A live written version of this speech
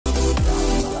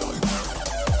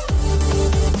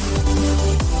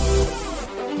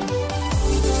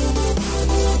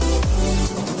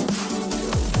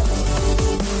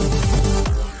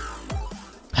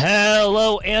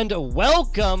and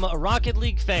welcome, Rocket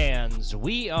League fans.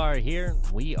 We are here.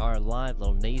 We are live.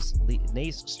 Little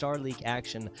NACE Star League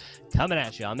action coming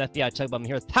at you. I'm FBI Tugboat. I'm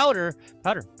here with Powder.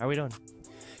 Powder, how are we doing?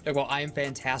 Well, I am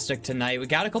fantastic tonight. We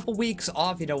got a couple weeks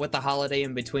off, with the holiday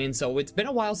in between, so it's been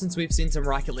a while since we've seen some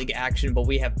Rocket League action, but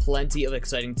we have plenty of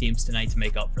exciting teams tonight to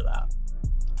make up for that.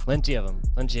 Plenty of them,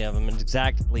 and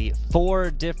exactly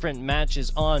 4 different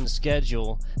matches on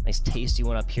schedule. Nice tasty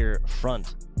one up here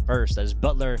front. First, that is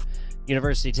Butler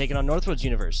University taking on Northwood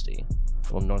University.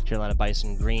 Little North Carolina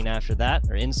Bison Green after that,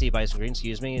 or NC Bison Green,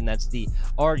 excuse me, and that's the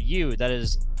RU. That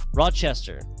is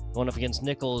Rochester going up against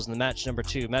Nichols in the match number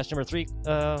 2. Match number 3,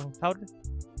 Powder?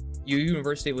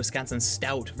 University of Wisconsin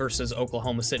Stout versus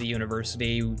Oklahoma City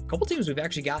University. A couple teams we've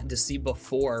actually gotten to see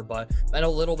before, but been a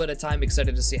little bit of time.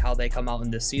 Excited to see how they come out in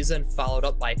this season. Followed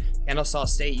up by Kennesaw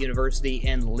State University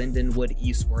and Lindenwood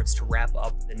Esports to wrap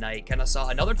up the night. Kennesaw,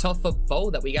 another tough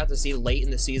foe that we got to see late in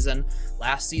the season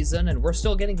last season, and we're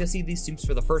still getting to see these teams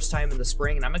for the first time in the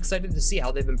spring, and I'm excited to see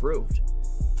how they've improved.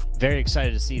 Very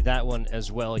excited to see that one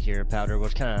as well here, Powder. We'll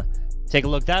kind of take a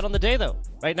look at that on the day, though.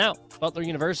 Right now, Butler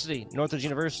University, Northwood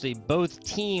University, both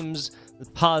teams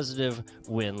with positive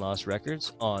win-loss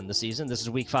records on the season. This is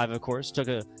week 5, of course. Took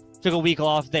a week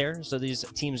off there, so these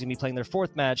teams are going to be playing their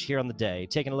 4th match here on the day.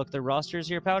 Taking a look at their rosters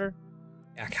here, Powder.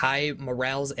 Kai,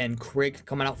 Morales, and Krig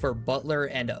coming out for Butler,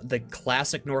 and the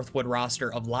classic Northwood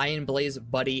roster of Lion, Blaze,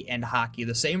 Buddy, and Hockey.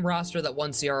 The same roster that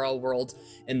won CRL World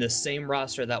and the same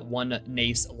roster that won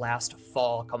NACE last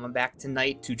fall, coming back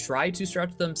tonight to try to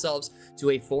stretch themselves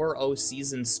to a 4-0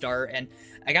 season start. And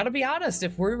I gotta be honest,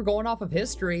 if we're going off of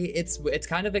history, it's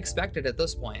kind of expected at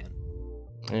this point.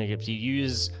 If you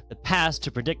use the past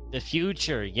to predict the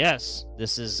future, yes,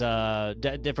 this is,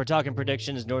 if we're talking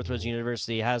predictions, Northwood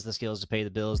University has the skills to pay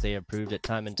the bills. They have proved it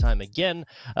time and time again,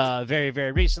 very,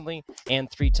 very recently, and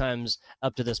 3 times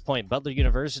up to this point. Butler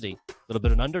University, a little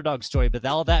bit of an underdog story, but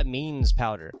all that means,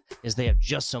 Powder, is they have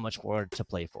just so much more to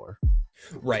play for.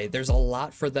 Right, there's a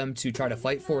lot for them to try to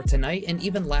fight for tonight, and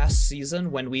even last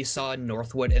season when we saw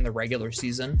Northwood in the regular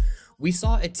season, we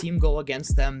saw a team go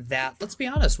against them that, let's be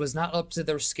honest, was not up to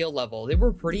their skill level. They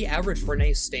were pretty average for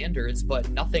NACE standards,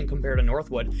 but nothing compared to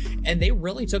Northwood, and they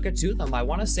really took it to them. I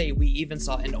want to say we even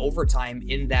saw an overtime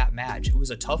in that match. It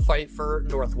was a tough fight for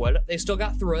Northwood. They still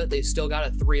got through it. They still got a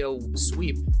 3-0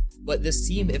 sweep. But this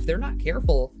team, if they're not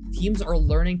careful, teams are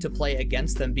learning to play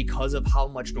against them because of how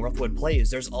much Northwood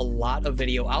plays. There's a lot of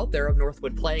video out there of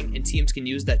Northwood playing, and teams can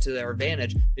use that to their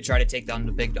advantage to try to take down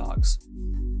the big dogs.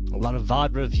 A lot of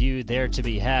VOD review there to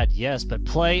be had, yes, but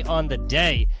play on the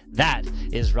day, that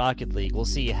is Rocket League. We'll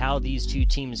see how these 2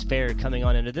 teams fare coming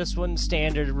on into this one.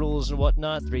 Standard rules and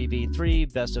whatnot,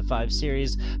 3v3, best of 5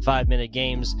 series, 5-minute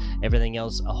games, everything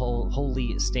else a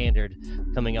wholly standard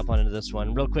coming up on into this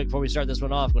one. Real quick, before we start this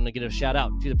one off, I'm going to give a shout out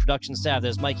to the production staff.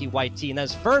 There's Mikey YT, and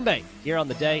that's Fernbay here on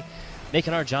the day,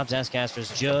 making our jobs as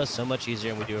casters just so much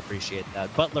easier, and we do appreciate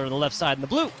that. Butler on the left side in the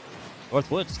blue,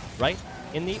 Northwoods right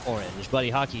in the orange. Buddy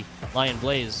Hockey, Lion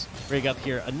Blaze, rig up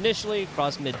here initially,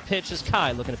 cross mid-pitch is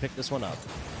Kai looking to pick this one up.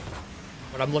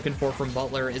 What I'm looking for from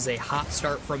Butler is a hot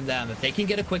start from them. If they can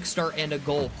get a quick start and a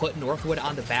goal, put Northwood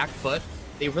on the back foot,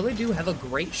 they really do have a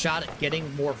great shot at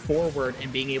getting more forward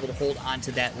and being able to hold on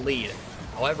to that lead.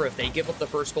 However, if they give up the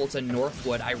first goal to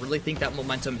Northwood, I really think that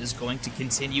momentum is going to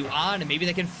continue on, and maybe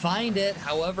they can find it.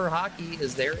 However, Hockey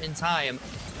is there in time.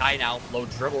 Kai now, low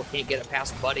dribble, can't get it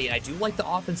past Buddy, and I do like the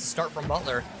offense to start from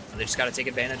Butler, so they just got to take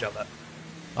advantage of it.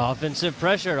 Offensive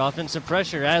pressure.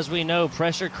 As we know,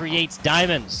 pressure creates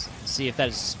diamonds. Let's see if that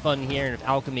is spun here and if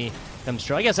Alchemy comes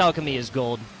true. I guess Alchemy is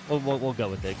gold. We'll go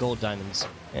with it. Gold diamonds.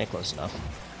 Close enough.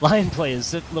 Lion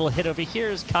plays a little hit over here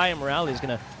as Kai Morales is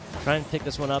going to try and pick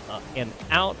this one up and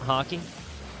out. Hockey.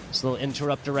 This little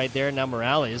interrupter right there. Now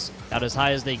Morales, out as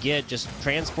high as they get, just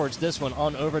transports this one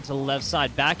on over to the left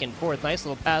side, back and forth. Nice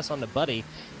little pass on to Buddy.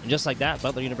 And just like that,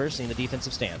 Butler University in the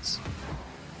defensive stance.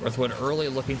 Northwood early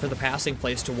looking for the passing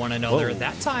plays to one another. Whoa.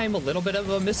 That time, a little bit of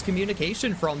a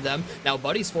miscommunication from them. Now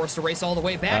Buddy's forced to race all the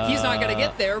way back. He's not going to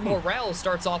get there. Morales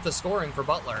starts off the scoring for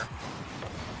Butler.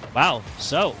 Wow,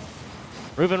 so,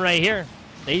 proven right here.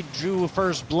 They drew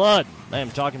first blood. I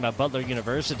am talking about Butler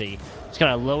University. It's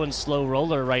kind of low and slow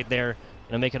roller right there.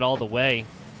 Gonna make it all the way.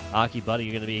 Hockey Buddy,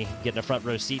 you're gonna be getting a front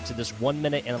row seat to this 1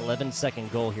 minute and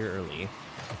 11-second goal here early.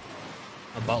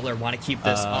 Butler want to keep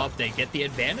this up. They get the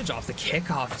advantage off the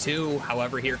kickoff too.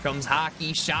 However, here comes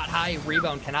Hockey. Shot high,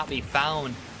 rebound cannot be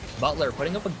found. Butler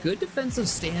putting up a good defensive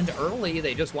stand early.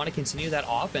 They just want to continue that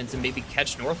offense and maybe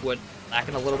catch Northwood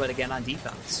lacking a little bit again on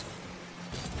defense.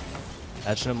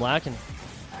 Catching him lacking.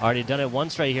 Already done it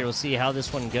once right here. We'll see how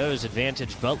this one goes.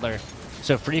 Advantage Butler.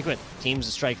 so frequent. Teams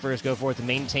that strike first go forth and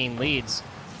maintain leads.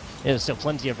 There's still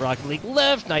plenty of Rocket League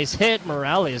left. Nice hit.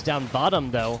 Morales is down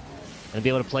bottom, though. Gonna be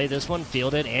able to play this one,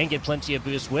 field it, and get plenty of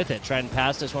boost with it. Try and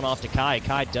pass this one off to Kai.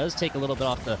 Kai does take a little bit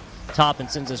off the top and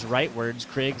sends us rightwards.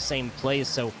 Krieg, same place.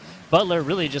 So Butler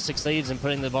really just succeeds in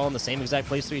putting the ball in the same exact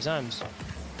place 3 times.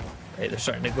 Hey, they're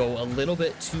starting to go a little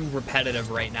bit too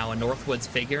repetitive right now, and Northwood's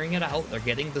figuring it out. They're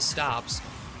getting the stops.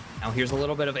 Now here's a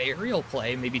little bit of aerial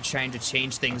play, maybe trying to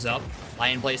change things up.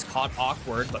 Lion Blaze caught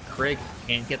awkward, but Krieg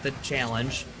can't get the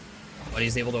challenge. But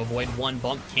he's able to avoid one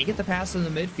bump. Can't get the pass in the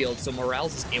midfield, so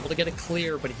Morales is able to get it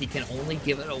clear, but he can only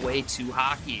give it away to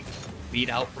Hockey. Beat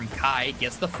out from Kai,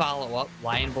 gets the follow-up.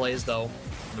 Lion Blaze, though,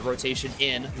 the rotation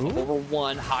in. Over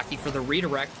 1, Hockey for the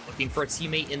redirect, looking for a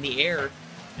teammate in the air.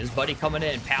 His buddy coming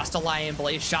in, past a Lion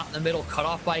Blaze, shot in the middle, cut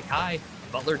off by Kai.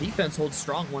 Butler defense holds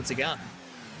strong once again.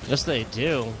 Yes, they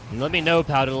do. And let me know,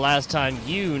 Powder, the last time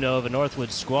you know of a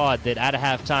Northwood squad that at a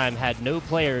halftime had no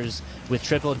players with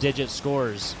triple-digit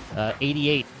scores.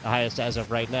 88, the highest as of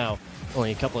right now.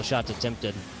 Only a couple of shots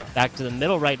attempted. Back to the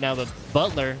middle right now, but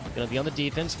Butler going to be on the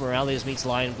defense. Morales meets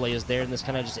Lion Blaze there, and this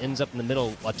kind of just ends up in the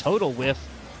middle. A total whiff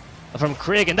from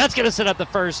Krieg, and that's going to set up the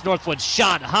first Northwood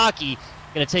shot. Hockey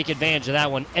going to take advantage of that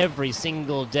one every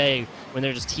single day when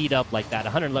they're just teed up like that,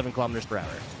 111 kilometers per hour.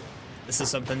 This is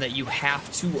something that you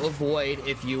have to avoid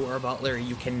if you are Butler.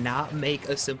 You cannot make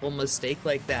a simple mistake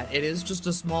like that. It is just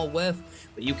a small whiff,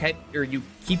 but you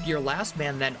keep your last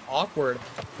man then awkward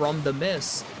from the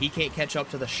miss. He can't catch up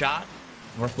to the shot.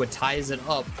 Northwood ties it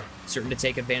up, certain to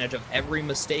take advantage of every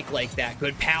mistake like that.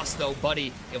 Good pass though,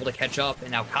 Buddy able to catch up,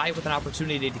 and now Kai with an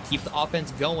opportunity to keep the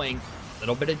offense going. A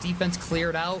little bit of defense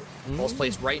cleared out. Ball's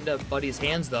placed right into Buddy's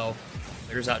hands though.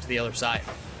 Clears out to the other side.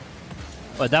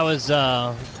 But that was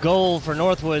goal for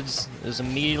Northwoods. It was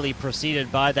immediately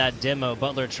preceded by that demo.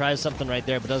 Butler tries something right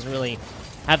there, but doesn't really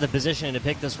have the positioning to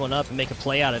pick this one up and make a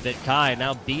play out of it. Kai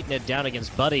now beating it down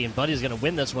against Buddy, and Buddy's going to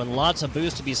win this one. Lots of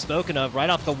boost to be spoken of. Right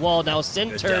off the wall, now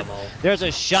centered. There's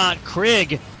a shot.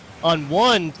 Krieg on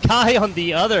one, Kai on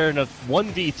the other, and a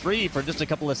 1v3 for just a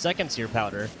couple of seconds here,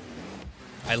 Powder.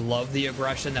 I love the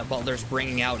aggression that Butler's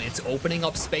bringing out. It's opening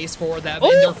up space for them,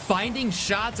 and they're finding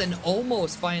shots and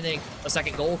almost finding a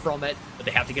second goal from it, but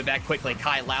they have to get back quickly.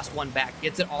 Kai, last one back,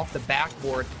 gets it off the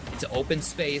backboard into open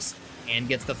space and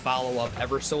gets the follow-up,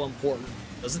 ever so important.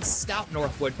 Doesn't stop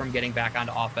Northwood from getting back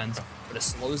onto offense, but it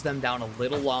slows them down a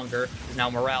little longer.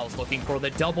 Now Morales looking for the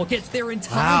double, gets there in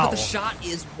time, but the shot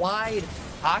is wide.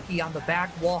 Hockey on the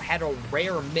back wall had a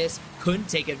rare miss, couldn't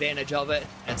take advantage of it,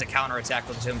 and it's a counterattack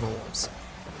for the Timberwolves.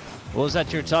 What was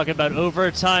that you were talking about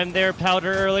overtime there,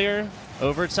 Powder, earlier?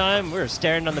 Overtime? We're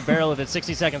staring on the barrel of it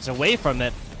 60 seconds away from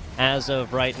it. As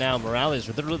of right now, Morales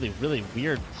with a really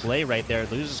weird play right there.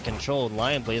 Loses control, and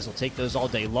Lion Blaze will take those all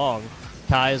day long.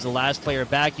 Kai is the last player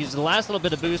back, uses the last little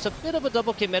bit of boost, a bit of a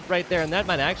double commit right there, and that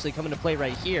might actually come into play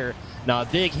right here. Now a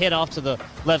big hit off to the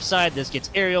left side. This gets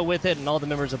aerial with it, and all the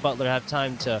members of Butler have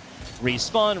time to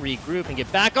respawn, regroup, and get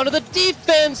back onto the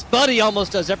defense. Buddy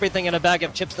almost does everything in a bag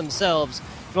of chips themselves.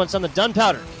 You want something done,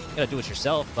 Powder? You gotta do it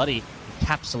yourself. Buddy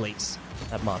encapsulates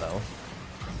that motto.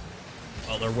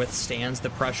 Butler withstands the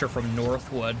pressure from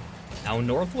Northwood. Now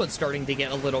Northwood's starting to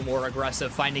get a little more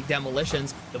aggressive, finding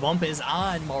demolitions. The bump is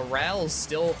on. Morales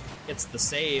still gets the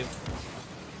save.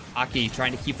 Hockey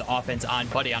trying to keep the offense on.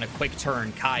 Buddy on a quick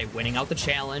turn. Kai winning out the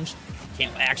challenge.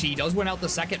 Actually, he does win out the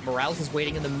second. Morales is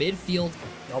waiting in the midfield.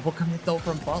 Double commit though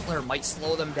from Butler might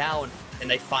slow them down. And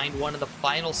they find one in the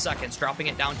final seconds, dropping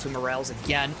it down to Morales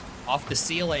again. Off the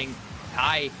ceiling.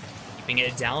 Kai keeping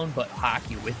it down, but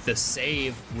Hockey with the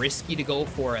save. Risky to go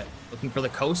for it. Looking for the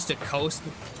coast to coast.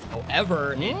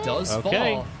 However, it does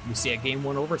fall. We see a game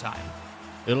 1 overtime.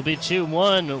 It'll be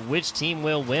 2-1. Which team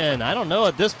will win? I don't know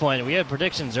at this point. We had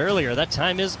predictions earlier. That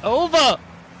time is over.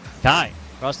 Kai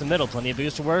across the middle. Plenty of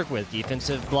boost to work with.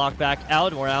 Defensive block back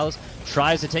out. Morales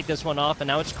tries to take this one off, and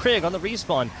now it's Krieg on the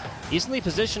respawn. Decently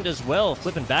positioned as well.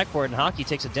 Flipping backward, and Hockey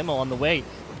takes a demo on the way.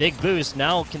 Big boost.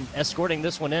 Now escorting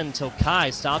this one in until Kai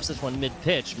stops this one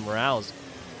mid-pitch. Morales,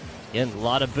 again, a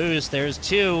lot of boost. There's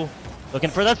 2. Looking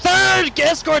for the third.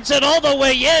 Escorts it all the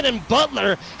way in, and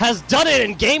Butler has done it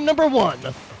in game number 1.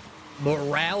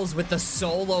 Morales with the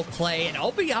solo play, and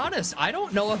I'll be honest, I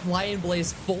don't know if Lion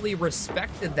Blaze fully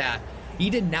respected that. He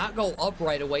did not go up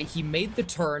right away. He made the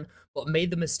turn, but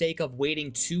made the mistake of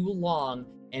waiting too long,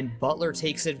 and Butler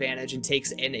takes advantage and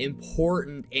takes an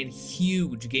important and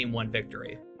huge game 1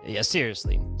 victory. Yeah,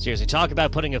 seriously. Talk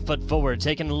about putting a foot forward,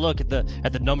 taking a look at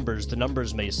the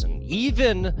numbers, Mason.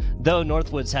 Even though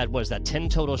Northwood's had, what is that, 10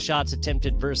 total shots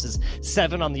attempted versus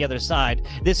 7 on the other side,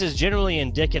 this is generally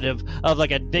indicative of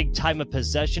like a big time of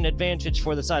possession advantage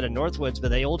for the side of Northwoods, but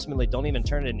they ultimately don't even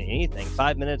turn it into anything.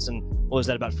 5 minutes and, what was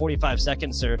that, about 45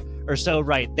 seconds or so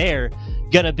right there,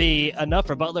 gonna be enough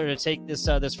for Butler to take this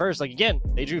first. Like, again,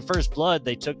 they drew first blood,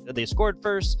 they scored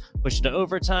first, pushed it to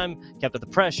overtime, kept up the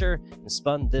pressure, and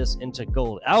spun this into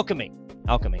gold. Alchemy.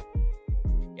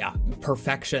 Yeah,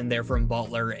 perfection there from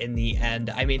Butler in the end.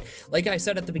 I mean, like I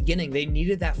said at the beginning, they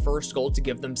needed that first goal to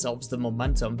give themselves the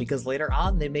momentum, because later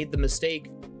on they made the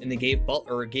mistake and they gave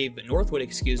Northwood,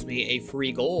 a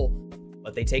free goal.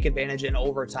 But they take advantage in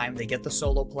overtime. They get the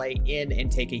solo play in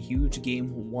and take a huge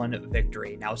Game 1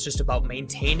 victory. Now it's just about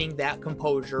maintaining that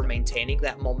composure, maintaining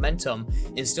that momentum,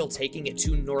 and still taking it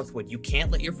to Northwood. You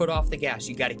can't let your foot off the gas.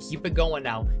 You got to keep it going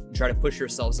now and try to push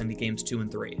yourselves into Games 2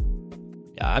 and 3.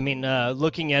 Yeah, I mean,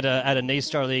 looking at a NACE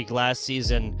Star League last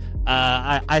season,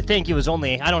 I think it was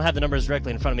only, I don't have the numbers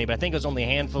directly in front of me, but I think it was only a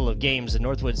handful of games that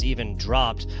Northwood's even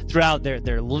dropped throughout their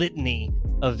litany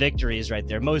of victories right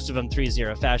there. Most of them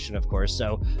 3-0 fashion, of course.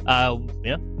 So,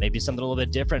 yeah, maybe something a little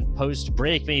bit different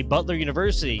post-break. Maybe Butler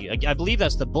University, I believe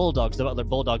that's the Bulldogs, the Butler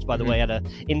Bulldogs, by the way, out of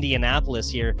Indianapolis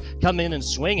here, come in and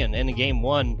swinging in Game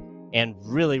 1 and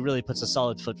really puts a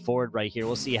solid foot forward right here.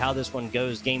 We'll see how this one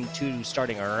goes. Game 2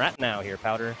 starting right now here,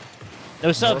 Powder.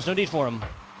 No subs, no need for them.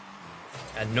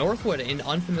 And Northwood in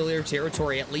unfamiliar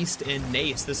territory, at least in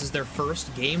NACE. This is their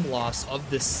first game loss of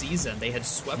the season. They had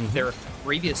swept their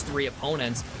previous 3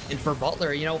 opponents. And for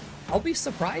Butler, you know, I'll be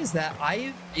surprised that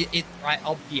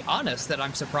I'll be honest that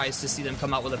I'm surprised to see them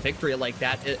come out with a victory like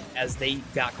that, as they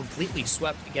got completely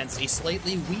swept against a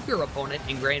slightly weaker opponent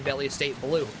in Grand Valley State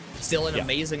Blue. Still an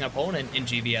amazing opponent in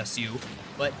GVSU,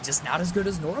 but just not as good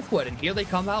as Northwood. And here they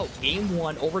come out, Game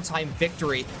 1 overtime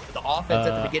victory. The offense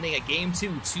at the beginning of Game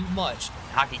 2, too much.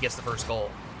 Hockey gets the first goal.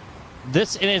 And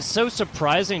it's so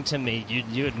surprising to me.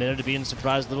 You admitted to being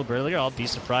surprised a little bit earlier. I'll be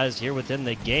surprised here within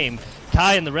the game.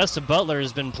 Kai and the rest of Butler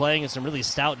has been playing some really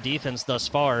stout defense thus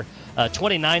far.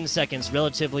 29 seconds,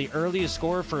 relatively early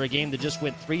score for a game that just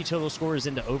went 3 total scores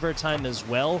into overtime as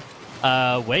well.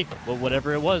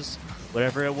 Whatever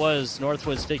it was,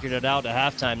 Northwood's figured it out at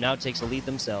halftime. Now takes a lead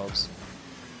themselves.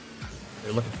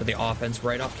 They're looking for the offense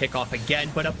right off kickoff again,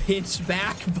 but a pinch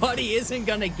back. Buddy isn't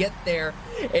going to get there.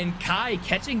 And Kai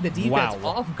catching the defense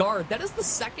off guard. That is the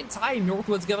second time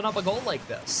Northwood's given up a goal like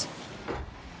this.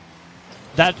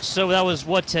 That was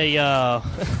what, a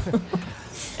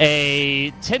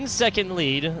 10-second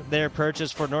lead there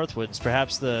purchased for Northwoods.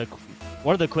 Perhaps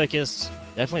one of the quickest,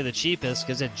 definitely the cheapest,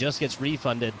 because it just gets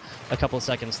refunded a couple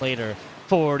seconds later.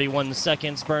 41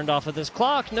 seconds burned off of this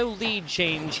clock. No lead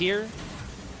change here.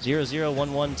 0-0,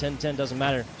 1-1, 10-10, doesn't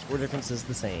matter. Score difference is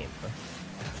the same.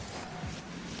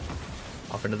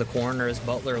 Off into the corner as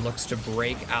Butler looks to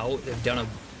break out. They've done a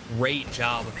great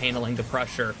job of handling the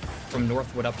pressure from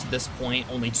Northwood up to this point.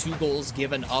 Only 2 goals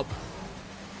given up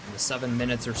in the 7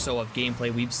 minutes or so of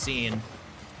gameplay we've seen.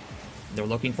 They're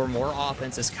looking for more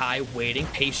offense as Kai waiting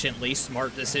patiently.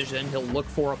 Smart decision. He'll look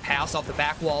for a pass off the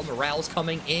back wall. Morales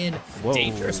coming in. Whoa.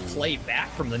 Dangerous play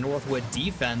back from the Northwood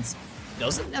defense.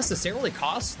 Doesn't necessarily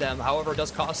cost them, however, it does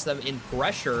cost them in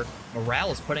pressure.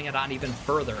 Morales putting it on even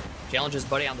further. Challenges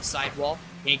Buddy on the sidewall.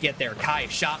 Can't get there. Kai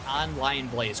shot on Lion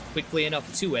Blaze quickly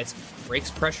enough to it.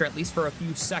 Breaks pressure at least for a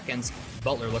few seconds.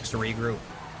 Butler looks to regroup.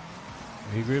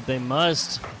 Regroup they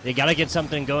must. They got to get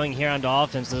something going here on the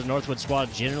offense. The Northwood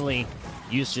squad generally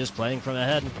used to just playing from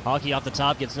ahead. Hockey off the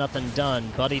top gets nothing done.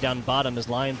 Buddy down bottom as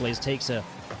Lion Blaze takes a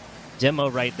demo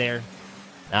right there.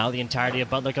 Now the entirety of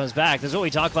Butler comes back. This is what we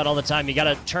talk about all the time. You got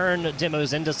to turn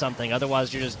demos into something.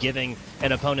 Otherwise, you're just giving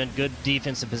an opponent good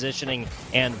defensive positioning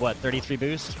and, 33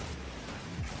 boost?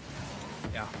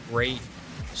 Yeah, great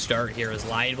start here as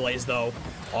Lion Blaze, though,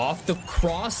 off the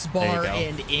crossbar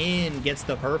and in. Gets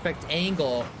the perfect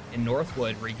angle, and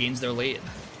Northwood regains their lead.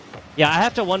 Yeah, I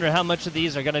have to wonder how much of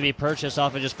these are going to be purchased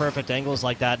off of just perfect angles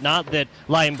like that. Not that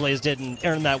Lion Blaze didn't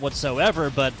earn that whatsoever,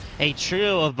 but a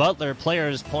trio of Butler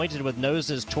players pointed with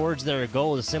noses towards their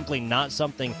goal is simply not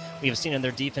something we have seen in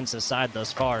their defensive side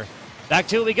thus far. Back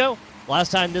to it we go. Last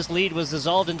time this lead was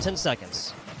dissolved in 10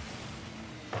 seconds.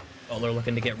 Butler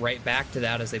looking to get right back to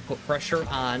that as they put pressure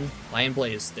on Lion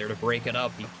Blaze. There to break it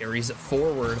up. He carries it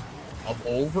forward. Up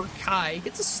over Kai,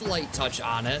 gets a slight touch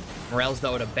on it. Morales,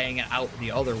 though, to bang it out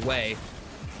the other way.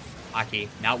 Hockey,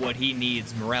 not what he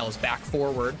needs. Morales back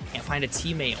forward. Can't find a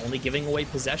teammate, only giving away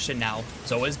possession now.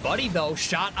 So is Buddy, though.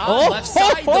 Shot on left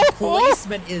side. The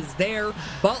placement is there.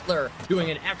 Butler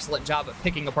doing an excellent job at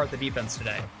picking apart the defense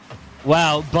today.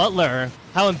 Wow, Butler,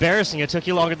 how embarrassing. It took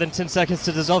you longer than 10 seconds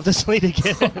to dissolve this lead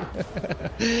again.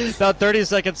 About 30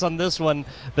 seconds on this one,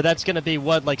 but that's going to be,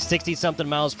 what, like 60-something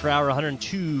miles per hour,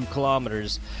 102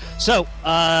 kilometers. So,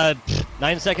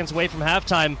 9 seconds away from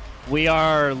halftime, we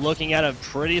are looking at a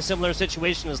pretty similar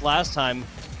situation as last time,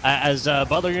 as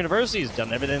Butler University has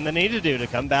done everything they need to do to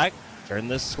come back, turn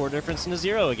this score difference into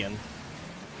 0 again.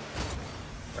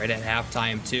 Right at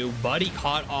halftime, too. Buddy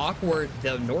caught awkward.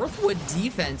 The Northwood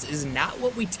defense is not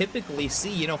what we typically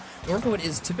see. You know, Northwood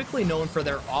is typically known for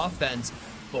their offense,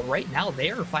 but right now they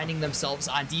are finding themselves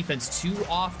on defense too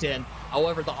often.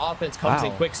 However, the offense comes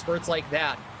in quick spurts like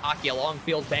that. Hockey, a long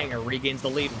field banger, regains the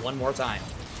lead one more time.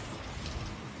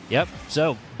 Yep,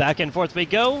 so back and forth we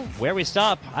go. Where we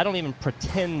stop, I don't even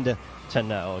pretend to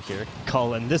know here,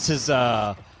 Colin. This is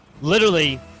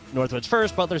literally Northwood's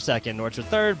first, Butler second, Northwood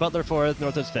third, Butler fourth,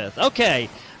 Northwood's fifth. Okay,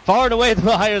 far and away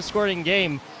the highest scoring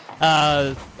game,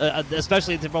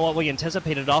 especially from what we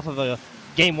anticipated off of a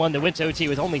game one that went to OT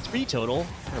with only 3 total.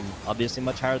 Obviously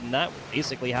much higher than that,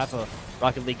 basically half a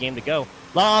Rocket League game to go.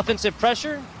 A lot of offensive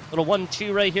pressure, little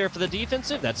 1-2 right here for the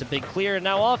defensive. That's a big clear, and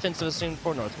now offensive assumed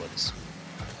for Northwoods.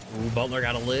 Ooh, Butler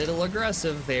got a little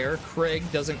aggressive there. Craig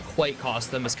doesn't quite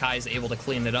cost them as Kai's able to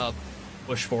clean it up.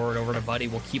 Push forward over to Buddy.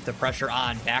 Will keep the pressure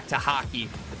on. Back to Hockey.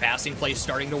 The passing play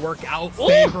starting to work out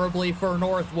favorably for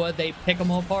Northwood. They pick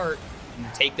them apart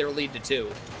and take their lead to 2.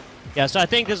 Yeah, so I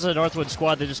think this is a Northwood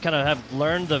squad that just kind of have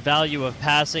learned the value of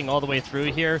passing all the way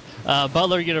through here.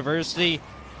 Butler University,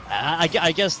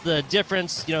 I guess the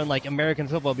difference, you know, in like American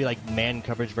football would be like man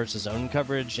coverage versus zone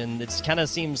coverage, and it kind of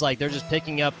seems like they're just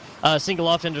picking up single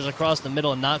offenders across the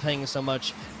middle and not paying so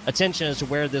much attention as to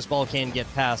where this ball can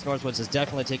get passed. Northwoods has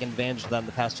definitely taken advantage of that in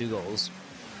the past 2 goals.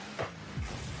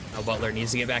 Now Butler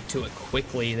needs to get back to it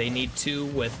quickly. They need to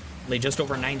with just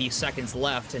over 90 seconds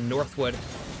left, and Northwood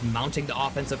mounting the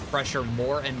offensive pressure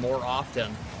more and more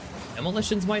often.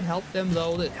 Demolitions might help them,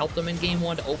 though. That helped them in game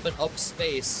 1 to open up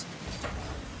space.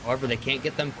 However, they can't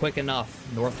get them quick enough.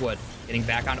 Northwood getting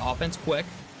back on offense quick.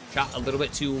 Shot a little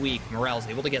bit too weak. Morale's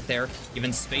able to get there.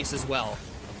 Given space as well.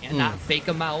 And not fake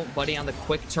them out. Buddy on the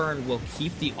quick turn will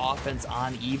keep the offense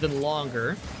on even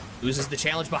longer. Loses the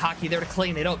challenge, but Hockey there to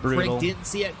clean it up. Brutal. Craig didn't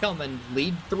see it coming.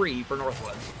 Lead 3 for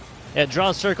Northwood. Yeah,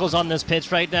 draw circles on this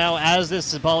pitch right now as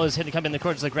this ball is coming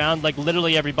towards the ground. Like,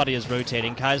 literally everybody is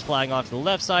rotating. Kai's flying off to the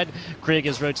left side. Craig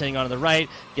is rotating onto the right.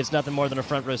 Gets nothing more than a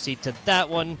front row seat to that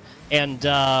one. And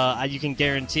you can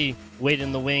guarantee weight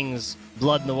in the wings,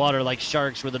 blood in the water like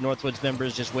sharks were the Northwoods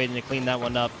members just waiting to clean that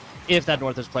one up. If that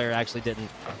Northwoods player actually didn't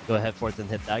go ahead forth and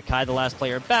hit that. Kai, the last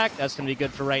player back. That's going to be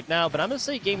good for right now. But I'm going to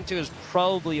say game 2 is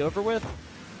probably over with.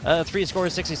 3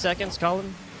 scores, 60 seconds.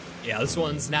 Colin? Yeah, this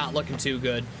one's not looking too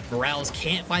good. Morales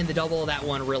can't find the double. That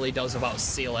one really does about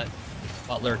seal it.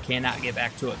 Butler cannot get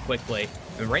back to it quickly.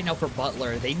 And right now for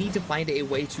Butler, they need to find a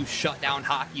way to shut down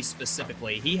Hockey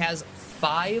specifically. He has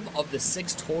 5 of the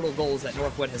 6 total goals that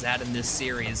Northwood has had in this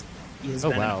series. He has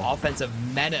been an offensive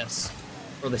menace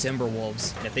for the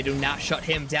Timberwolves. And if they do not shut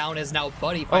him down, as now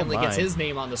Buddy finally gets his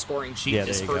name on the scoring sheet,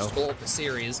 his first goal of the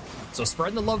series. So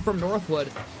spreading the love from Northwood,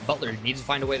 Butler needs to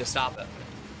find a way to stop it.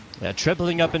 Yeah,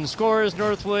 tripling up in scores,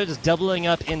 Northwood. Doubling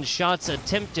up in shots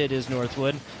attempted is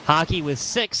Northwood. Hockey with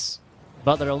 6.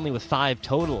 Butler only with 5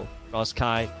 total. Cross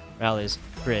Kai, rallies,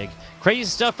 Craig. Crazy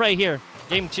stuff right here.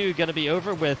 Game 2 going to be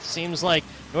over with. Seems like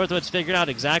Northwood's figured out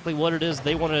exactly what it is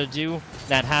they wanted to do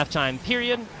that halftime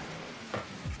period.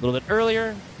 A little bit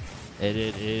earlier. It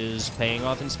is paying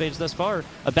off in spades thus far.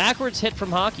 A backwards hit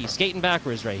from Hockey. Skating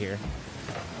backwards right here.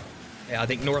 Yeah, I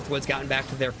think Northwood's gotten back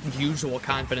to their usual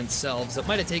confident selves. It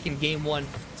might have taken game 1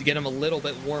 to get them a little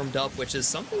bit warmed up, which is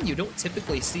something you don't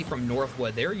typically see from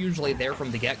Northwood. They're usually there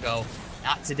from the get-go.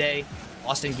 Not today.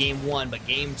 Lost in game 1, but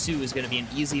game 2 is going to be an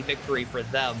easy victory for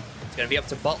them. It's going to be up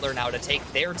to Butler now to take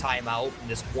their time out in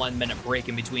this 1-minute break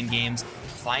in between games.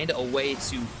 Find a way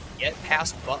to get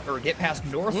past Butler, get past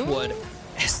Northwood.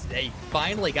 As they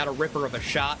finally got a ripper of a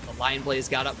shot. The Lion Blaze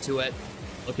got up to it.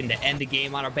 Looking to end the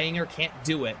game on a banger. Can't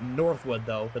do it. Northwood,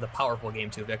 though, with a powerful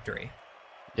Game 2 victory.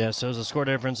 Yeah, so it was a score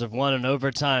difference of 1 in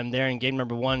overtime there in game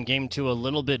number 1. Game 2, a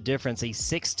little bit different. A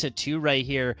 6-2 right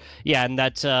here. Yeah, and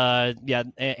that's,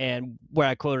 and where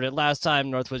I quoted it last time,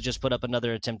 Northwood just put up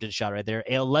another attempted shot right there.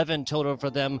 11 total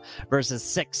for them versus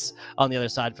 6 on the other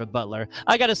side for Butler.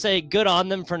 I got to say, good on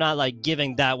them for not, like,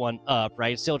 giving that one up,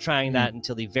 right? Still trying that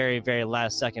until the very, very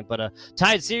last second. But a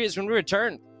tied series when we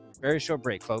return. Very short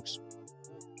break, folks.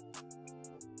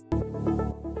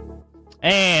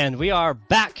 And we are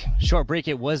back. Short break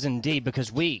it was indeed,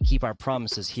 because we keep our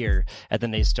promises here at the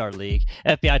NACE Star League.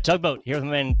 FBI Tugboat here with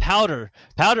my man Powder.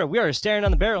 Powder, we are staring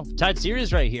on the barrel. Tied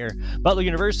series right here. Butler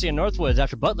University and Northwoods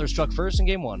after Butler struck first in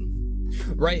game 1.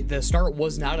 Right, the start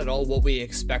was not at all what we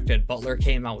expected. Butler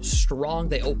came out strong.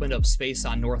 They opened up space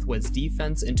on Northwood's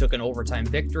defense and took an overtime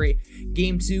victory.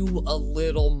 Game 2, a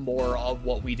little more of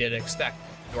what we did expect.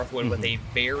 Northwood with a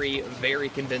very, very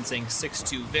convincing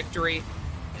 6-2 victory.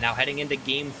 Now heading into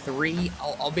game 3,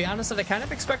 I'll be honest that I kind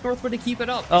of expect Northwood to keep it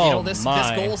up. Oh, this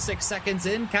goal 6 seconds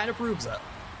in kind of proves it.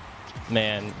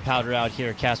 Man, Powder out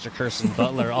here, Caster cursing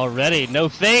Butler already. No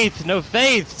faith, no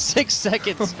faith. 6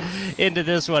 seconds into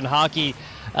this one. Hockey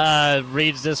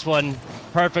reads this one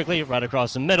perfectly, right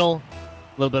across the middle.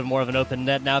 A little bit more of an open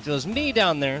net. Now if it was me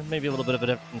down there, maybe a little bit of a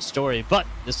different story. But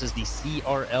this is the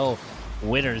CRL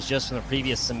winners just from the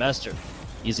previous semester.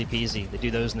 Easy peasy. They do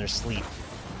those in their sleep.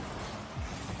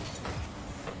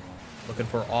 Looking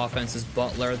for offense is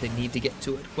Butler. They need to get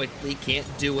to it quickly. Can't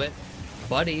do it.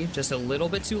 Buddy, just a little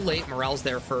bit too late. Morale's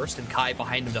there first, and Kai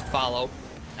behind him to follow.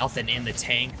 Nothing in the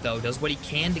tank, though. Does what he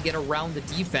can to get around the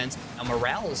defense. Now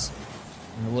Morale's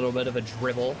in a little bit of a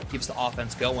dribble. Keeps the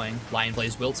offense going. Lion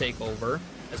Blaze will take over.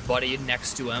 As Buddy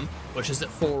next to him. Pushes it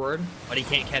forward. But he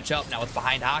can't catch up. Now it's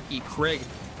behind Hockey. Krieg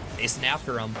chasing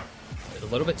after him. A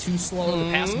little bit too slow.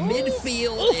 The pass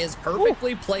midfield is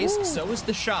perfectly placed. So is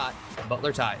the shot.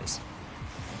 Butler ties.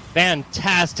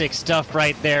 Fantastic stuff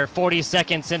right there. 40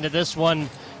 seconds into this one,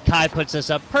 Kai puts this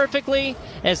up perfectly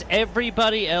as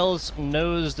everybody else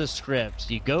knows the script.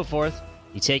 You go forth,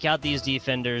 you take out these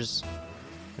defenders,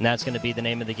 and that's going to be the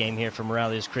name of the game here for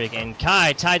Morales, Krieg, and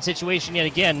Kai. Tied situation yet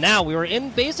again. Now, we were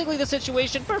in basically the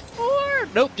situation for 4.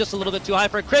 Nope, just a little bit too high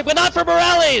for Krieg, but not for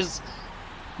Morales.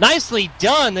 Nicely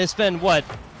done. They spend, what,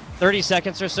 30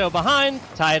 seconds or so behind,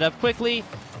 tie it up quickly.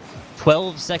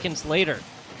 12 seconds later.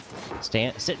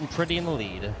 Sitting pretty in the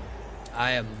lead.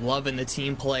 I am loving the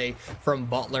team play from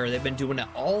Butler. They've been doing it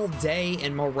all day,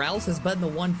 and Morales has been the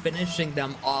one finishing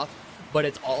them off, but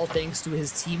it's all thanks to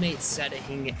his teammates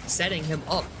setting him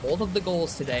up. Both of the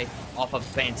goals today off of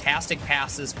fantastic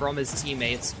passes from his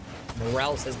teammates.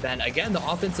 Morales has been, again, the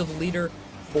offensive leader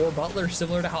for Butler,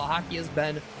 similar to how Hockey has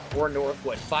been for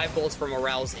Northwood. 5 goals for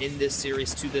Morales in this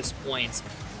series to this point.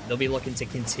 They'll be looking to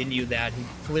continue that. He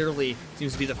clearly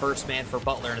seems to be the first man for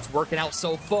Butler, and it's working out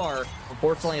so far.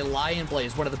 Unfortunately, Lion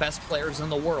Blaze, one of the best players in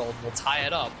the world, will tie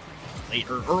it up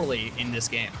early in this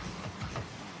game.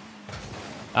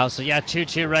 Oh, so yeah,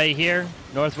 2-2 right here.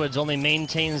 Northwoods only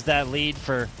maintains that lead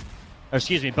for, or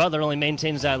excuse me, Butler only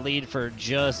maintains that lead for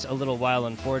just a little while,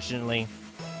 unfortunately.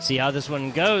 See how this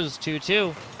one goes,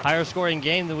 2-2. Higher scoring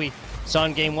game than we saw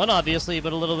in game 1, obviously,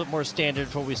 but a little bit more standard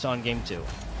for what we saw in game 2.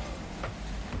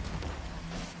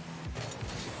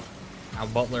 Now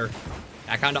Butler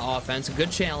back onto offense. A good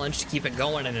challenge to keep it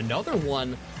going, and another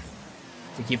one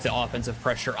to keep the offensive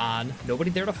pressure on.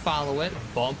 Nobody there to follow it.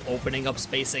 Bump opening up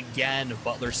space again.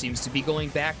 Butler seems to be going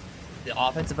back. The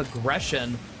offensive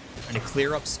aggression and to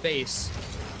clear up space.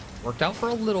 Worked out for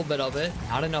a little bit of it.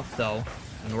 Not enough, though.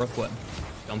 Northwood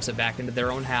dumps it back into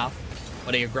their own half.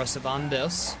 Buddy aggressive on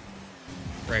this.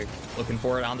 Right, looking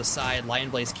for it on the side.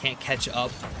 Lion Blaze can't catch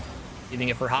up. Leaving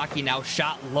it for Hockey now.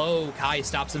 Shot low. Kai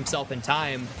stops himself in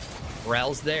time.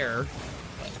 Morale's there.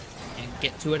 But can't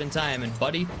get to it in time. And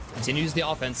Buddy continues the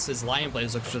offense as Lion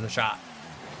Blaze looks for the shot.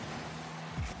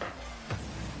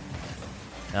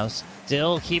 Now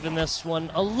still keeping this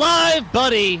one alive,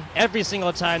 Buddy. Every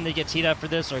single time they get teed up for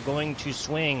this are going to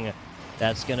swing.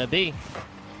 That's going to be.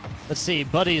 Let's see.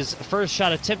 Buddy's first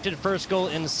shot attempted, first goal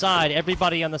inside.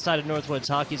 Everybody on the side of Northwoods.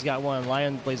 Hockey's got one.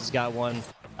 Lion Blaze has got one.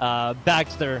 Back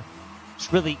to their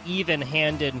really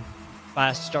even-handed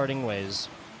fast starting ways.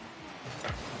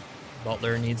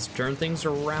 Butler needs to turn things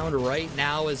around right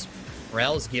now as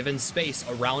Morales given space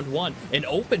around one. An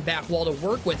open back wall to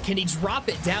work with. Can he drop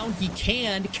it down? He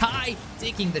can. Kai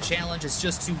taking the challenge. It's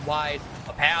just too wide.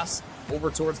 A pass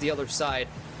over towards the other side.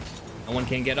 No one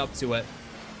can get up to it.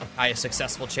 Kai, a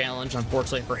successful challenge.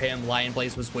 Unfortunately for him, Lion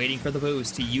Blaze was waiting for the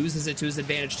boost. He uses it to his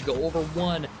advantage to go over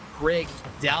one. Krieg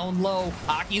down low.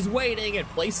 Hockey's waiting and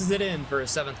places it in for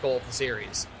his 7th goal of the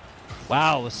series.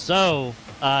 Wow, so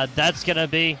that's going to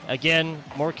be, again,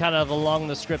 more kind of along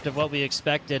the script of what we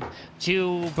expected.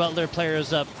 2 Butler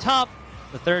players up top.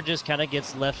 The third just kind of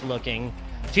gets left looking.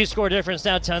 2 score difference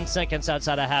now, 10 seconds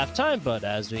outside of halftime. But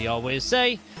as we always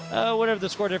say, whatever the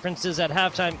score difference is at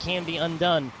halftime can be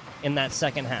undone in that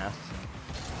second half.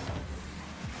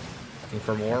 Looking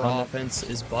for more offense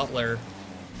is Butler.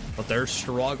 But they're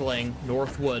struggling.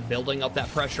 Northwood building up that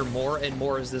pressure more and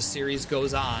more as this series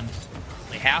goes on.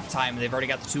 Halftime, they've already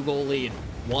got the 2-goal lead.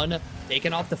 1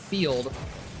 taken off the field.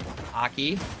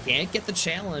 Hockey can't get the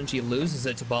challenge. He loses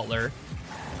it to Butler.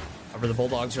 However, the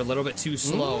Bulldogs are a little bit too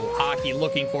slow. Hockey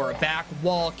looking for a back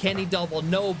wall. Can he double?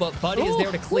 No, but Buddy is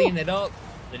there to clean it up.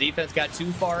 The defense got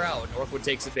too far out. Northwood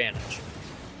takes advantage.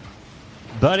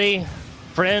 Buddy,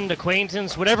 friend,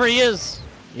 acquaintance, whatever he is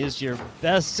your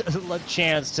best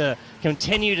chance to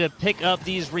continue to pick up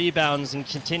these rebounds and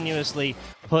continuously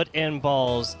put in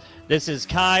balls. This is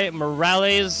Kai,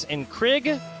 Morales, and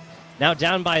Krieg. Now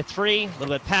down by 3, a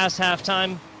little bit past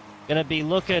halftime. Gonna be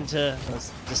looking to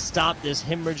stop this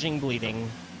hemorrhaging bleeding.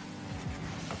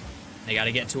 They got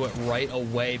to get to it right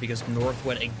away because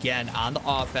Northwood, again, on the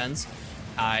offense.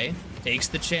 Kai takes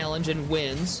the challenge and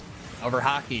wins. However,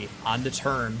 Hockey on the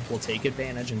turn will take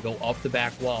advantage and go up the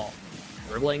back wall.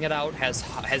 Dribbling it out, has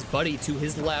Buddy to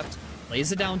his left,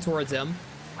 lays it down towards him,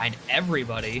 find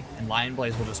everybody, and Lion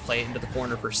Blaze will just play it into the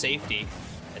corner for safety.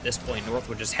 At this point,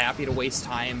 Northwood just happy to waste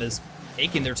time, is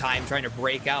taking their time trying to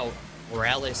break out.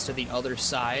 Morales to the other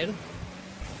side.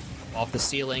 Off the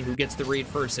ceiling, who gets the read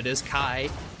first? It is Kai.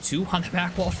 2 on the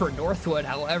back wall for Northwood.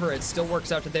 However, it still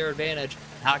works out to their advantage.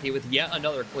 Hockey with yet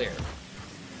another clear.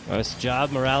 Nice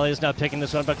job. Morales not picking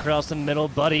this one, but across the middle.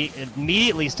 Buddy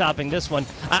immediately stopping this one.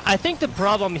 I think the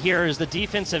problem here is the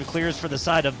defensive clears for the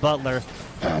side of Butler.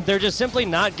 They're just simply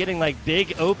not getting like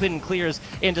big open clears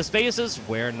into spaces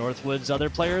where Northwood's other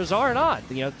players are not.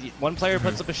 You know, one player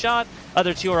puts up a shot,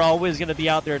 other 2 are always going to be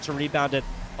out there to rebound it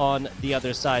on the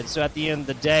other side. So at the end of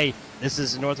the day, this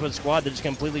is a Northwood squad that just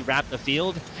completely wrapped the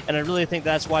field, and I really think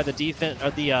that's why the defense, or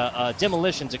the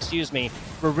demolitions, excuse me,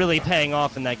 were really paying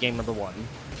off in that game number 1.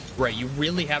 Right, you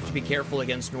really have to be careful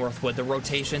against Northwood. The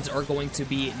rotations are going to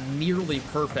be nearly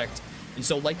perfect. And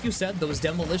so, like you said, those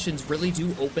demolitions really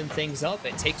do open things up.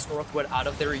 It takes Northwood out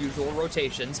of their usual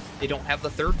rotations. They don't have the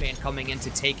third man coming in to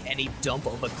take any dump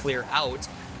of a clear out.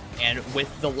 And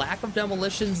with the lack of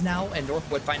demolitions now, and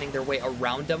Northwood finding their way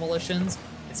around demolitions,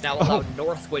 it's now allowed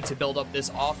Northwood to build up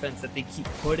this offense that they keep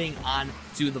putting on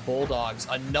to the Bulldogs.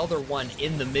 Another one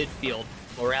in the midfield.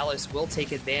 Morales will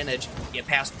take advantage, get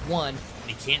past 1, and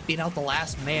he can't beat out the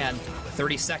last man with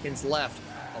 30 seconds left.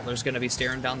 Butler's going to be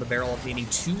staring down the barrel of needing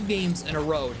 2 games in a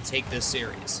row to take this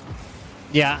series.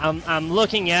 Yeah, I'm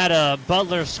looking at a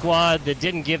Butler squad that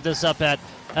didn't give this up at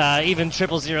even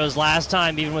 0-0s last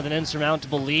time, even with an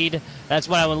insurmountable lead. That's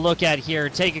what I would look at here.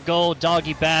 Take a goal,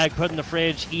 doggy bag, put it in the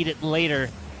fridge, eat it later.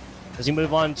 As you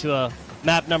move on to a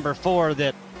map number 4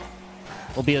 that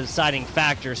will be a deciding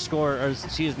factor,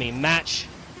 match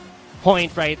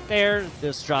point right there.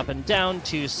 This dropping down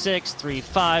to 6, 3,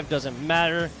 5, doesn't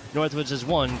matter. Northwoods has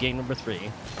won game number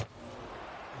 3.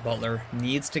 Butler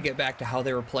needs to get back to how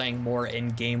they were playing more in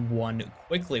game 1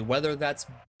 quickly, whether that's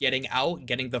getting out,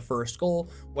 getting the first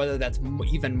goal, whether that's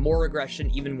even more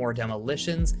aggression, even more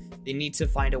demolitions. They need to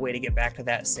find a way to get back to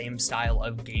that same style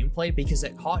of gameplay because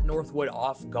it caught Northwood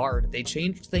off guard. They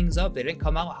changed things up. They didn't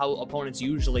come out how opponents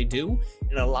usually do,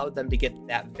 and it allowed them to get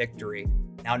that victory.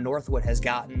 Now Northwood has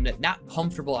gotten, not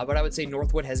comfortable, but I would say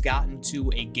Northwood has gotten to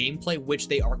a gameplay which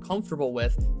they are comfortable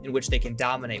with and which they can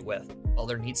dominate with.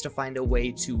 Butler needs to find a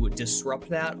way to disrupt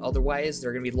that. Otherwise,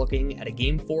 they're going to be looking at a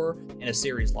game 4 and a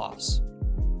series loss.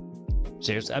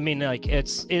 Seriously, I mean, like,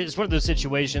 it's one of those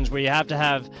situations where you have to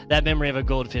have that memory of a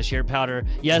goldfish here, Powder.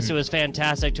 Yes, it was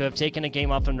fantastic to have taken a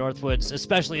game off of Northwoods,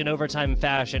 especially in overtime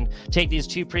fashion. Take these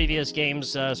 2 previous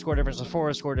games, score difference of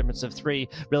 4, score difference of 3,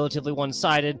 relatively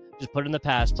one-sided. Just put it in the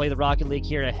past. Play the Rocket League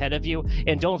here ahead of you,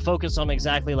 and don't focus on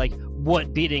exactly like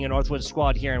what beating a Northwood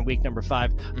squad here in week number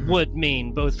 5 would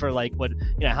mean, both for like what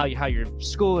how your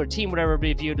school or team, whatever,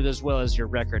 be viewed, as well as your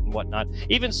record and whatnot.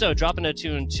 Even so, dropping a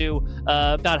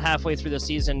 2-2 about halfway through the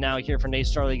season now here for NACE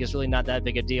Star League is really not that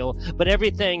big a deal. But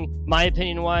everything, my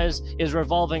opinion wise, is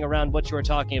revolving around what you were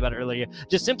talking about earlier.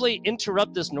 Just simply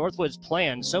interrupt this Northwoods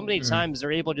plan. So many times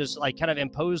they're able to just like kind of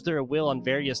impose their will on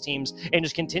various teams and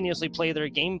just continuously play their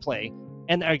gameplay.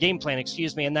 And our game plan,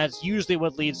 excuse me, and that's usually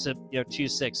what leads to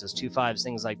 2-6s, 2-5s,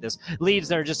 things like this. Leads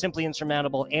that are just simply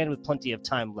insurmountable and with plenty of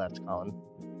time left, Colin.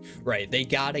 Right, they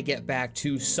got to get back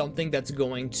to something that's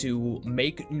going to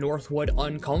make Northwood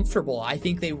uncomfortable. I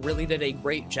think they really did a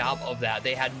great job of that.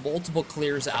 They had multiple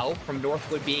clears out from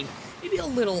Northwood being maybe a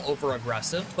little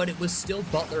over-aggressive, but it was still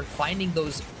Butler finding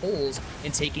those holes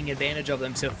and taking advantage of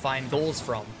them to find goals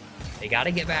from. They got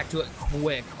to get back to it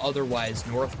quick, otherwise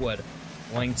Northwood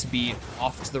going to be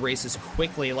off to the races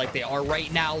quickly like they are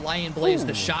right now. Lion Blaze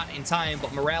the shot in time,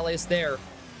 but Morales there.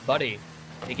 Buddy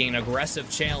taking an aggressive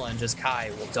challenge as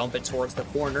Kai will dump it towards the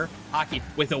corner. Hockey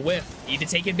with a whiff. Need to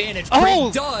take advantage.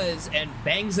 Krieg does, and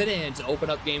bangs it in to open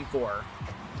up game 4.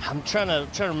 I'm trying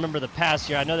to remember the past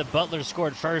here. I know that Butler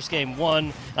scored first game 1,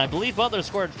 and I believe Butler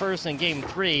scored first in game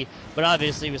 3, but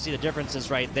obviously we see the differences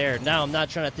right there. Now, I'm not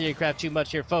trying to theorycraft too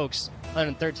much here, folks.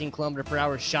 113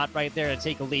 km/h shot right there to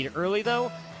take a lead early,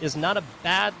 though, is not a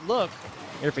bad look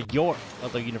here for your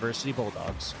Butler University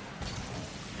Bulldogs.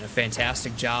 And a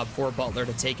fantastic job for Butler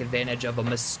to take advantage of a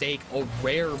mistake, a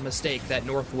rare mistake that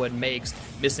Northwood makes,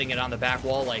 missing it on the back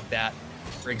wall like that.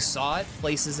 Griggs saw it,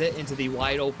 places it into the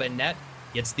wide open net,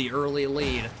 gets the early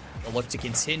lead. They'll look to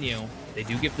continue. They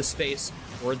do give the space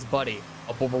towards Buddy.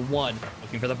 Up over 1,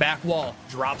 looking for the back wall,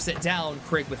 drops it down.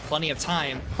 Craig with plenty of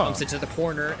time, comes into the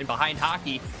corner and behind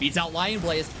Hockey, beats out Lion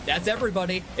Blaze. That's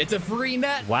everybody. It's a free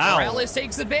net. Wow. Morales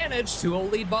takes advantage,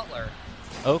 2-0 lead Butler.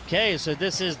 Okay, so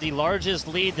this is the largest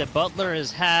lead that Butler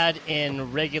has had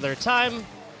in regular time.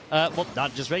 Well,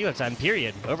 not just regular time,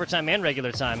 period. Overtime and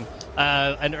regular time.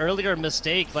 An earlier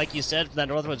mistake, like you said, from that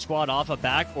Northwood squad off a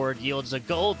backboard yields a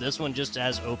goal. This one just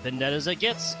as open net as it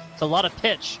gets. It's a lot of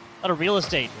pitch, a lot of real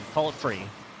estate. Call it free.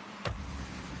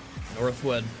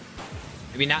 Northwood,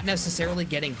 maybe not necessarily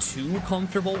getting too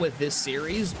comfortable with this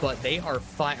series, but they are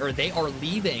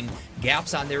leaving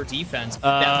gaps on their defense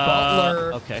that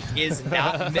Butler is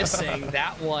not missing.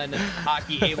 That one,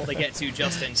 Hockey able to get to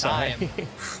just in time,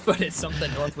 but it's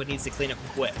something Northwood needs to clean up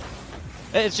quick.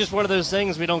 It's just one of those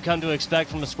things we don't come to expect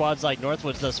from squads like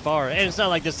Northwood thus far. And it's not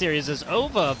like this series is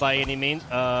over by any means.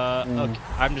 Okay,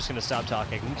 I'm just going to stop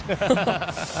talking.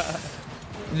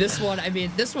 This one, I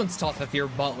mean, this one's tough if you're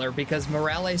Butler because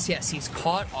Morales, yes, he's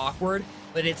caught awkward,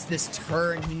 but it's this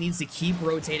turn. He needs to keep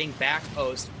rotating back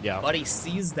post. Yeah. But he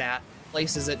sees that,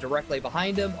 places it directly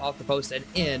behind him, off the post and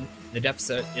in. The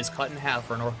deficit is cut in half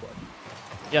for Northwood.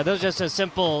 Yeah, those are just a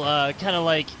simple kind of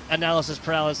like analysis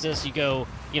paralysis. You go,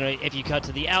 you know, if you cut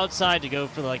to the outside to go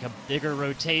for like a bigger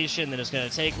rotation, then it's going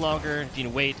to take longer. If you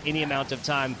wait any amount of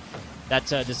time, that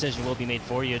decision will be made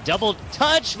for you. Double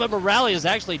touch, but Morales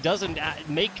actually doesn't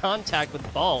make contact with the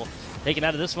ball. Taken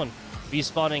out of this one.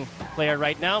 Respawning player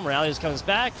right now. Morales comes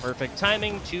back. Perfect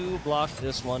timing to block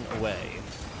this one away.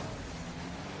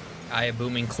 Aya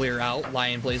booming clear out.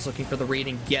 Lion Blaze looking for the read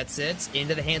and gets it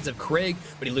into the hands of Craig,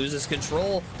 but he loses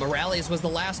control. Morales was the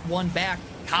last one back.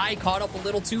 Kai caught up a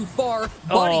little too far.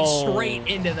 Buddy straight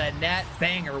into the net.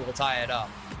 Banger will tie it up.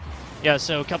 Yeah,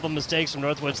 so a couple mistakes from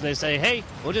Northwoods, and they say, hey,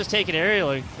 we'll just take it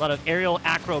aerially. A lot of aerial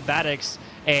acrobatics,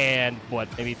 and what,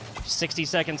 maybe 60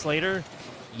 seconds later,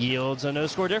 yields a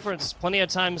no-score difference. Plenty of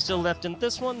time still left in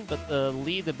this one, but the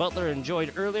lead that Butler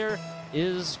enjoyed earlier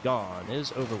is gone,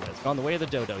 is over with. Gone the way of the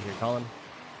dodo here, Colin.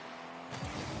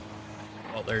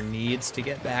 Butler needs to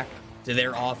get back to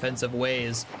their offensive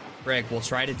ways. Greg will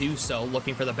try to do so,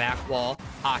 looking for the back wall.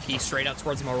 Hockey straight out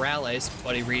towards Morales,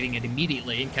 Buddy reading it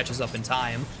immediately and catches up in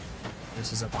time.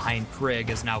 This is a behind Craig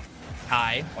as now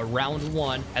Kai around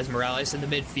 1 as Morales in the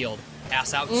midfield.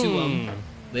 Pass out to him.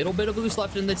 Little bit of boost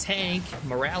left in the tank.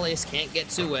 Morales can't get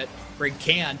to it. Craig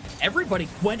can. Everybody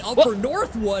went up for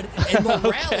Northwood, and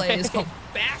Morales can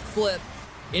backflip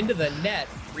into the net,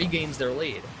 regains their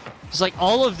lead. It's like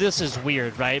all of this is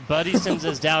weird, right? Buddy sends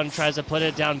us down, tries to put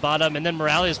it down bottom, and then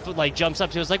Morales jumps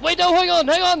up to us like, wait, no, hang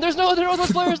on, there's no other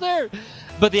players there.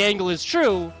 But the angle is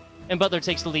true. And Butler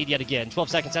takes the lead yet again. 12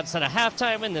 seconds outside of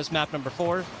halftime in this map number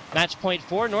 4. Match point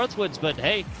for Northwoods, but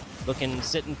hey,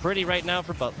 sitting pretty right now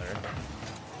for Butler.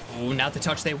 Ooh, not the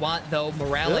touch they want, though.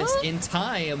 Morales in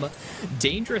time.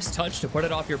 Dangerous touch to put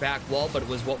it off your back wall, but it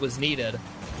was what was needed.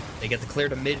 They get the clear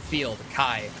to midfield.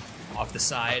 Kai off the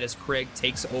side as Craig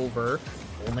takes over.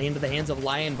 Only into the hands of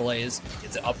Lion Blaze.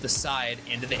 It's up the side,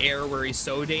 into the air where he's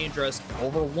so dangerous.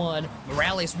 Over 1.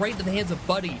 Morales right into the hands of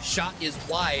Buddy. Shot is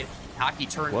wide. Hockey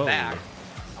turned back.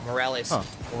 Morales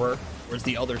over towards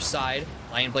the other side.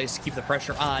 Lion Blaze to keep the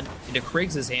pressure on into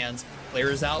Criggs' hands.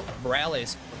 Players out.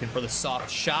 Morales looking for the soft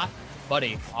shot.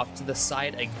 Buddy off to the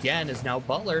side again is now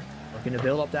Butler looking to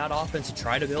build up that offense and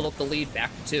try to build up the lead back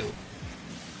to 2.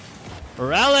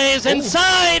 Morales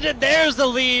inside! And there's the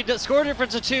lead. Score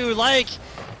difference of 2, like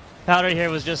Powder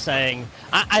here was just saying.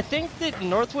 I think that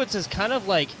Northwoods is kind of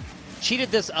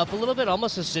cheated this up a little bit,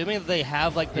 almost assuming that they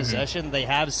have possession, they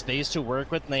have space to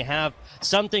work with, and they have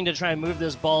something to try and move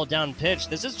this ball down pitch.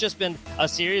 This has just been a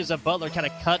series of Butler kind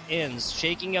of cut-ins.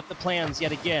 Shaking up the plans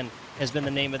yet again has been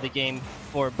the name of the game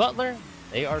for Butler.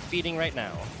 They are feeding right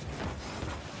now.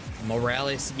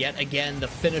 Morales yet again the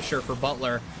finisher for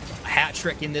Butler. A hat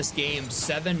trick in this game,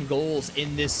 7 goals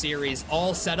in this series,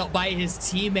 all set up by his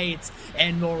teammates.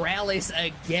 And Morales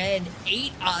again,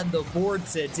 8 on the board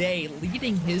today,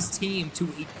 leading his team to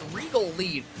a 3-goal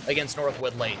lead against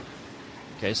Northwood late.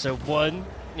 Okay, so 1,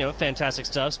 fantastic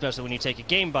stuff, especially when you take a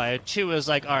game by it. 2 is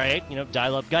like, all right,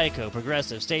 dial up Geico,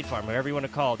 Progressive, State Farm, whatever you want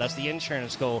to call it. That's the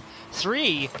insurance goal.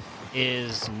 3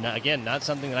 is, again, not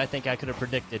something that I think I could have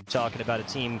predicted talking about a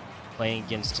team playing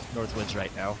against Northwoods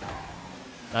right now.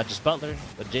 Not just Butler,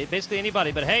 but basically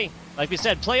anybody. But hey, like we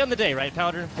said, play on the day, right,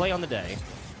 Powder? Play on the day.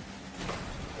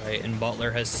 Right, and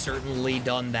Butler has certainly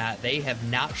done that. They have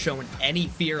not shown any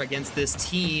fear against this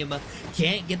team.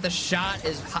 Can't get the shot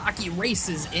as Hockey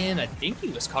races in. I think he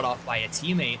was cut off by a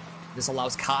teammate. This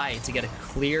allows Kai to get a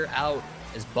clear out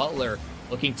as Butler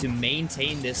looking to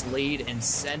maintain this lead and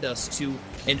send us to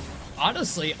an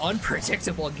honestly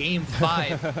unpredictable game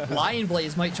 5. Lion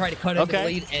Blaze might try to cut in the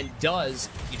lead and does.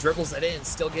 He dribbles it in,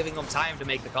 still giving them time to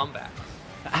make the comeback.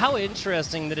 How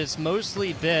interesting that it's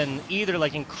mostly been either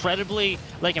like incredibly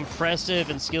impressive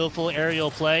and skillful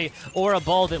aerial play, or a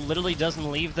ball that literally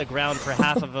doesn't leave the ground for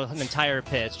half of an entire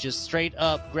pitch. Just straight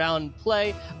up ground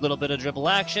play, a little bit of dribble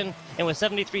action. And with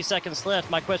 73 seconds left,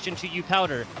 my question to you,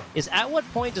 Powder, is at what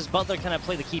point does Butler kind of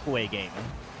play the keep away game?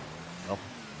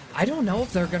 I don't know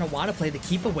if they're going to want to play the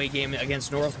keep away game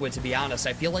against Northwood, to be honest.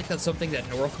 I feel like that's something that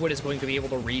Northwood is going to be able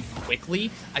to read quickly.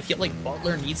 I feel like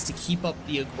Butler needs to keep up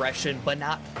the aggression, but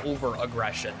not over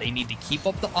aggression. They need to keep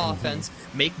up the offense,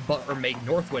 make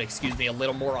Northwood, a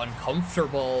little more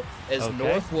uncomfortable as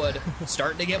Northwood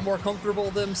starting to get more comfortable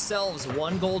themselves.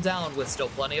 1 goal down with still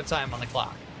plenty of time on the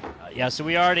clock. Yeah, so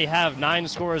we already have 9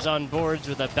 scores on boards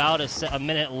with about a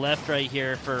minute left right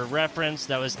here. For reference,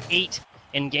 that was 8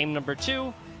 in game number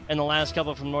 2. And the last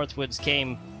couple from Northwoods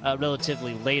came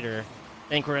relatively later. I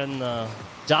think we're in the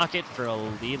docket for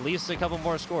at least a couple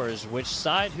more scores. Which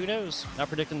side? Who knows? Not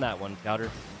predicting that one,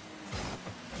 Powder.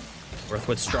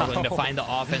 Northwood struggling to find the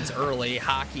offense early.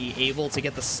 Hockey able to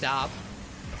get the stop.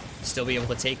 Still be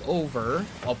able to take over.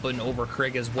 Up and over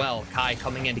Krieg as well. Kai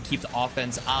coming in to keep the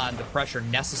offense on. The pressure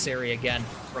necessary again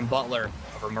from Butler.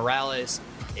 Over Morales.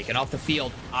 Taken off the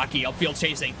field. Hockey upfield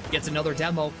chasing. Gets another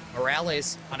demo.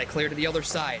 Morales on a clear to the other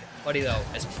side. Buddy, though,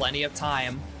 has plenty of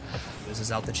time.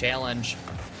 Loses out the challenge.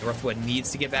 Northwood needs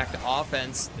to get back to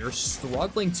offense. They're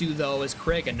struggling to, though, as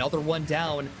Krieg, another one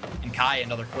down. And Kai,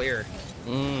 another clear.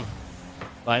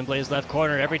 Lion Blaze left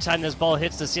corner. Every time this ball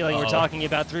hits the ceiling, we're talking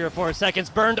about 3 or 4 seconds.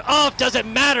 Burned off.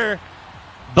 Doesn't matter.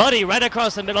 Buddy, right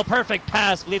across the middle. Perfect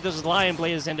pass. I believe this was Lion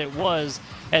Blaze, and it was,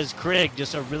 as Krieg,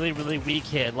 just a really, really weak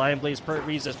hit. Lion Blaze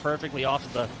reads this perfectly off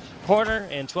of the corner,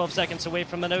 and 12 seconds away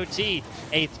from an OT.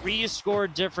 A 3-score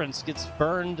difference gets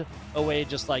burned away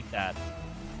just like that.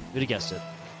 Who'd have guessed it?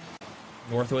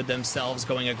 Northwood themselves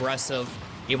going aggressive,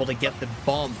 able to get the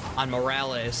bump on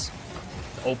Morales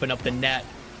to open up the net.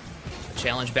 The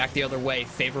challenge back the other way,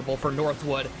 favorable for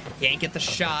Northwood. Can't get the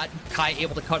shot. Kai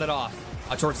able to cut it off.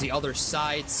 Towards the other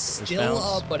side, still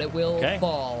up, but it will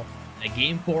fall. A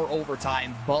game 4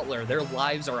 overtime. Butler, their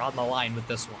lives are on the line with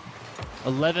this one.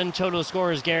 11 total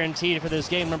scores guaranteed for this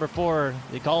game number 4.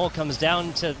 The call comes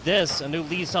down to this, a new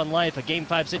lease on life, a game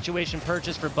 5 situation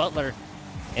purchase for Butler.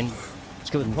 And let's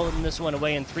go and pulling this one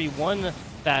away in 3-1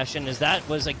 fashion, as that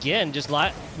was, again, just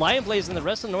Lion Blaze and the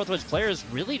rest of the Northwoods players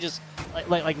really just,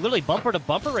 like literally bumper to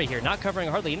bumper right here, not covering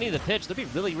hardly any of the pitch. They'll be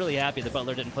really, really happy that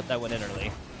Butler didn't put that one in early.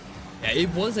 Yeah, it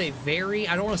was a very,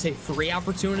 I don't want to say free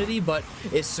opportunity, but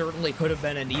it certainly could have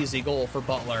been an easy goal for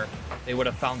Butler. They would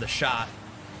have found the shot.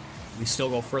 We still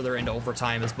go further into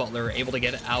overtime as Butler able to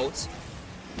get it out.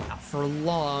 Not for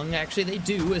long. Actually, they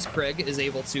do, as Krieg is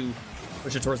able to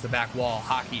push it towards the back wall.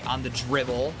 Hockey on the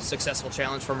dribble. Successful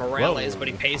challenge from Morales, but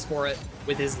he pays for it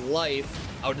with his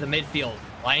life. Out to the midfield.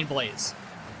 Lion Blaze.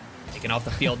 Taken off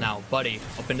the field now. Buddy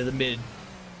up into the mid.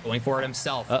 Going for it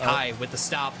himself. Kai with the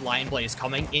stop. Lion Blaze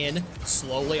coming in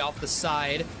slowly off the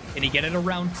side. Can he get it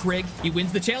around Krieg? He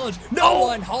wins the challenge. No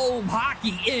one home.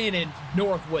 Hockey in, and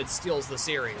Northwood steals the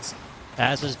series.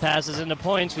 Passes into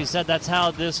points. We said that's how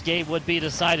this game would be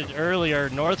decided earlier.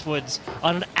 Northwood's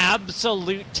on an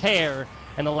absolute tear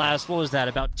in the last, what was that,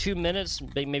 about 2 minutes,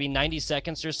 maybe 90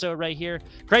 seconds or so right here.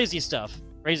 Crazy stuff.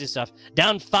 Crazy stuff.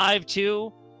 Down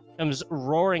 5-2. Comes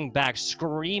roaring back,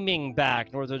 screaming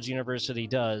back. Northwoods University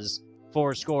does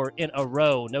 4 score in a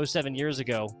row. No 7 years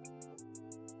ago.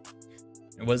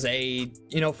 It was a,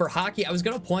 for Hockey, I was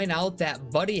going to point out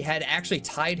that Buddy had actually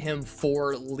tied him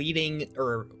for leading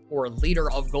or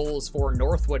leader of goals for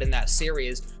Northwood in that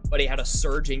series. Buddy had a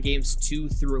surge in games 2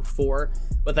 through 4,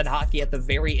 but then Hockey at the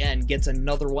very end gets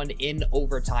another one in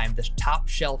overtime. The top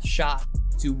shelf shot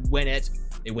to win it.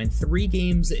 They win 3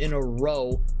 games in a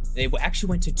row. They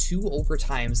actually went to 2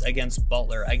 overtimes against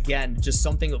Butler. Again, just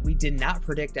something that we did not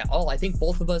predict at all. I think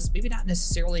both of us, maybe not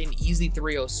necessarily an easy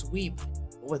 3-0 sweep,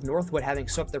 but with Northwood having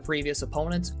swept their previous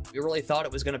opponents, we really thought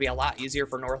it was going to be a lot easier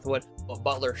for Northwood, but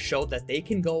Butler showed that they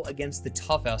can go against the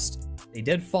toughest. They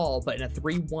did fall, but in a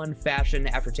 3-1 fashion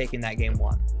after taking that game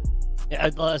 1. Yeah,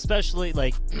 especially,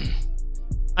 like,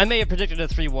 I may have predicted a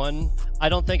 3-1. I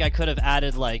don't think I could have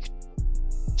added, like,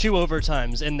 2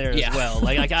 overtimes in there as well.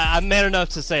 Like I'm man enough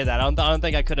to say that. I don't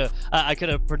think I could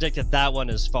have predicted that one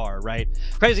as far, right?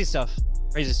 Crazy stuff.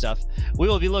 Crazy stuff. We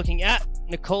will be looking at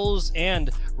Nicole's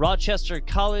and Rochester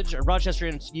College, or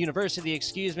Rochester University,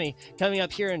 excuse me, coming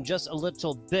up here in just a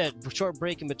little bit. Short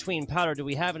break in between. Powder, do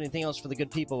we have anything else for the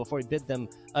good people before we bid them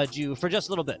adieu for just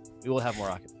a little bit? We will have more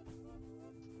Rocket.